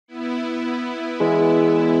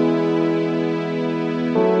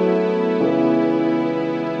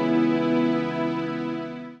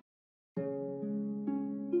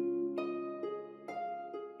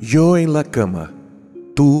Yo en la cama,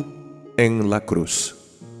 tú en la cruz.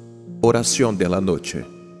 Oración de la noche.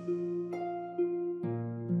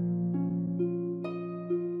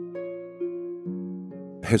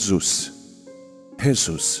 Jesús,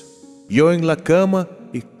 Jesús, yo en la cama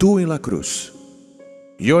y tú en la cruz.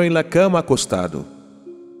 Yo en la cama acostado,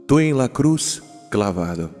 tú en la cruz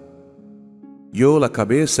clavado. Yo la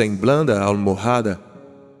cabeza en blanda almohada,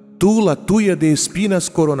 tú la tuya de espinas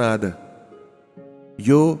coronada.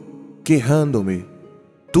 Yo quejándome,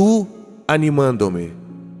 tú animándome.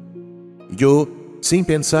 Yo sin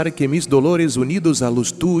pensar que mis dolores unidos a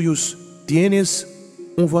los tuyos tienes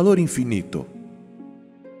un valor infinito.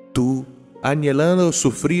 Tú anhelando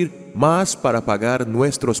sufrir más para pagar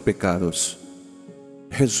nuestros pecados.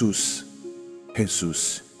 Jesús,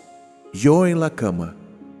 Jesús, yo en la cama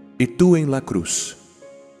y tú en la cruz.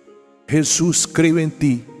 Jesús, creo en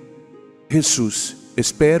ti. Jesús,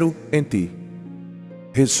 espero en ti.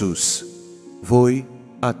 Jesús, voy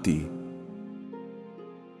a ti.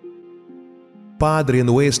 Padre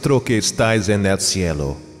nuestro que estáis en el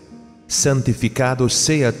cielo, santificado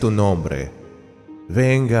sea tu nombre.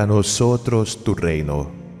 Venga a nosotros tu reino.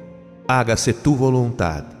 Hágase tu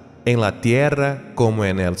voluntad, en la tierra como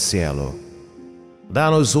en el cielo.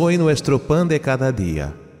 Danos hoy nuestro pan de cada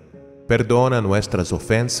día. Perdona nuestras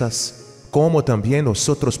ofensas, como también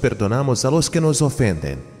nosotros perdonamos a los que nos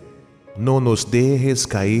ofenden. No nos dejes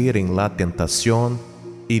caer en la tentación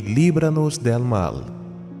y líbranos del mal.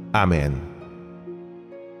 Amén.